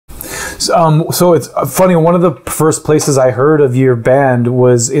So it's funny. One of the first places I heard of your band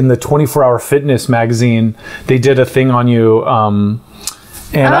was in the 24-Hour Fitness magazine. They did a thing on you.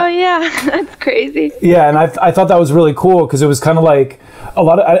 Yeah, that's crazy. Yeah, and I thought that was really cool because it was kind of like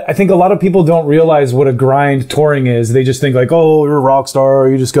I think a lot of people don't realize what a grind touring is. They just think like, oh, you're a rock star,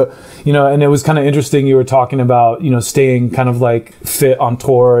 or you just go, and it was kind of interesting. You were talking about, staying kind of like fit on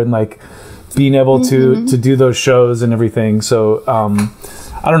tour and like being able to do those shows and everything. So,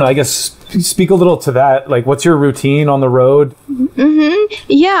 I don't know, I guess speak a little to that. Like, what's your routine on the road?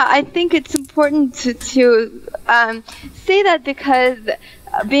 Yeah, I think it's important to say that because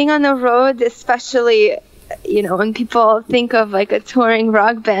being on the road, especially, when people think of like a touring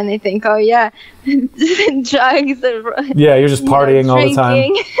rock band, they think, oh yeah, drugs. Yeah, you're just partying all the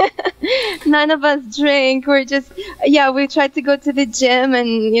time. None of us drink. We're just, we try to go to the gym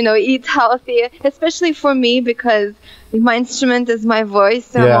and, eat healthy, especially for me because my instrument is my voice.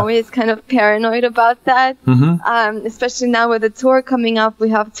 So I'm always kind of paranoid about that. Especially now with the tour coming up, we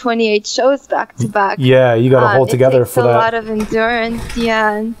have 28 shows back to back. Yeah, you got to hold together for that. It takes a lot of endurance.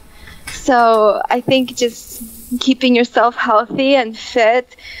 Yeah. So I think just keeping yourself healthy and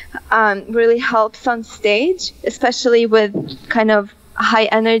fit really helps on stage, especially with kind of high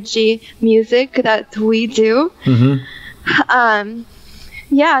energy music that we do.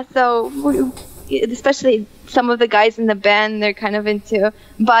 So especially some of the guys in the band, they're kind of into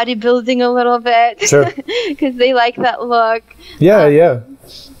bodybuilding a little bit because they like that look.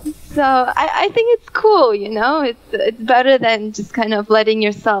 So I think it's cool, it's better than just kind of letting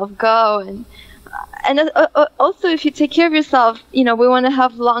yourself go. And also, if you take care of yourself, we want to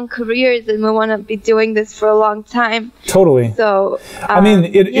have long careers and we want to be doing this for a long time. Totally. So,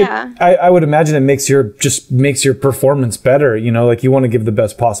 I would imagine it makes your performance better. Like you want to give the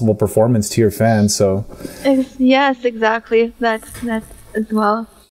best possible performance to your fans. So. Yes, exactly. That's as well.